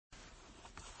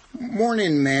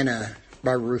Morning Manna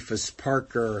by Rufus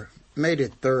Parker, May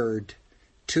 3rd,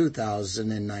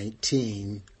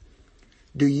 2019.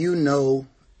 Do you know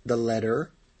the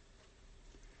letter?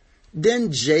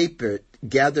 Then Japheth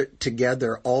gathered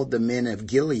together all the men of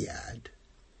Gilead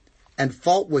and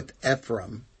fought with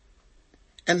Ephraim.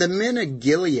 And the men of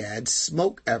Gilead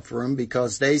smote Ephraim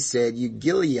because they said, "You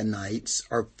Gileadites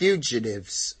are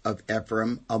fugitives of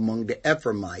Ephraim among the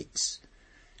Ephraimites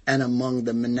and among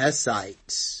the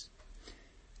Manassites."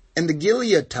 And the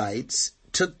Gileadites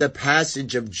took the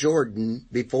passage of Jordan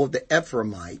before the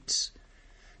Ephraimites.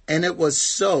 And it was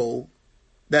so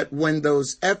that when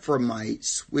those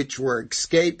Ephraimites which were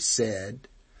escaped said,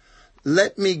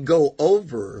 "Let me go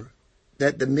over,"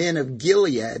 that the men of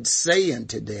Gilead say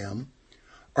unto them,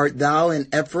 "Art thou an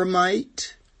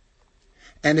Ephraimite?"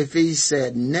 And if he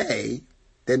said, "Nay,"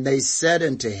 then they said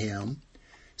unto him,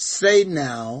 "Say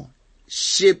now,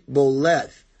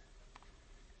 Shibboleth."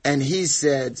 And he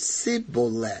said,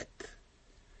 "Sibboleth,"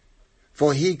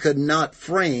 for he could not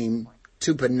frame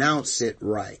to pronounce it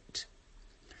right.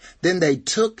 Then they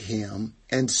took him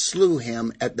and slew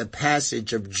him at the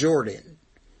passage of Jordan.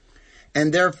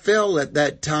 And there fell at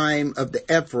that time of the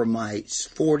Ephraimites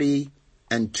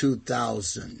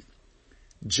 42,000.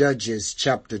 Judges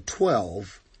chapter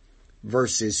 12,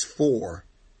 verses 4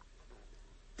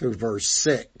 through verse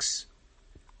 6.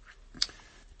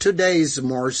 Today's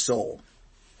morsel.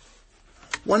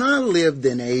 When I lived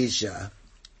in Asia,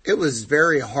 it was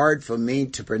very hard for me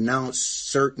to pronounce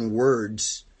certain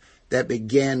words that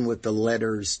began with the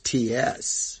letters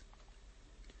TS.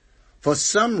 For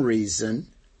some reason,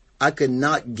 I could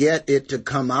not get it to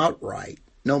come out right,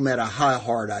 no matter how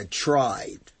hard I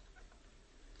tried.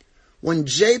 When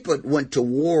Japheth went to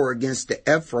war against the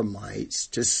Ephraimites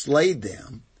to slay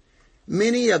them,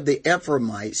 many of the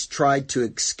Ephraimites tried to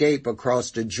escape across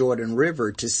the Jordan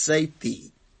River to safety.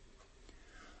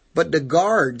 But the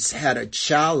guards had a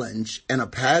challenge and a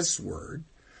password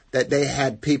that they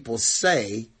had people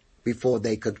say before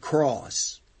they could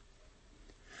cross.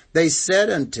 They said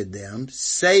unto them,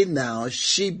 "Say now,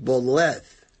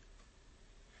 Shibboleth."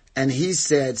 And he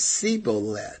said,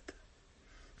 "Sibboleth,"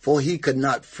 for he could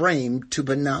not frame to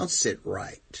pronounce it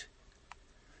right.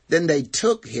 Then they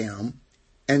took him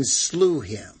and slew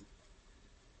him.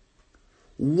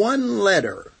 One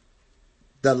letter,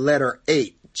 the letter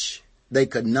H, they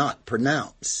could not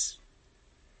pronounce,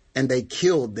 and they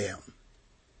killed them.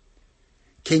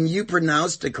 Can you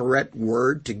pronounce the correct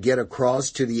word to get across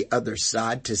to the other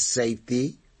side to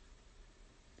safety?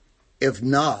 If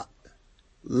not,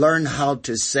 learn how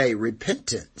to say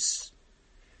repentance,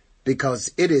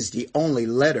 because it is the only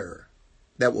letter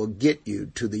that will get you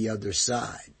to the other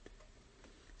side.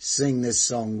 Sing this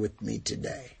song with me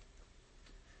today.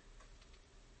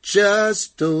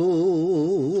 Just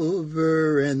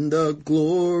over in the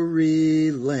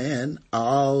glory land,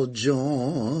 I'll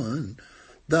join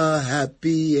the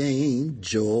happy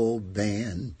angel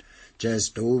band.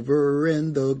 Just over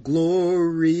in the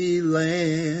glory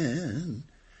land.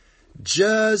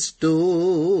 Just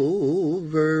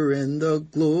over in the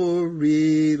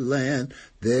glory land,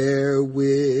 there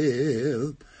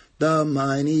will the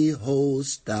mighty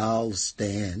host I'll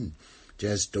stand.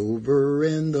 Just over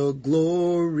in the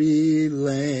glory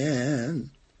land.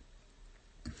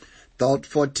 Thought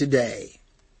for today.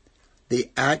 The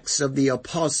Acts of the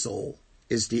Apostle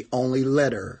is the only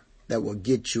letter that will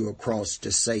get you across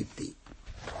to safety.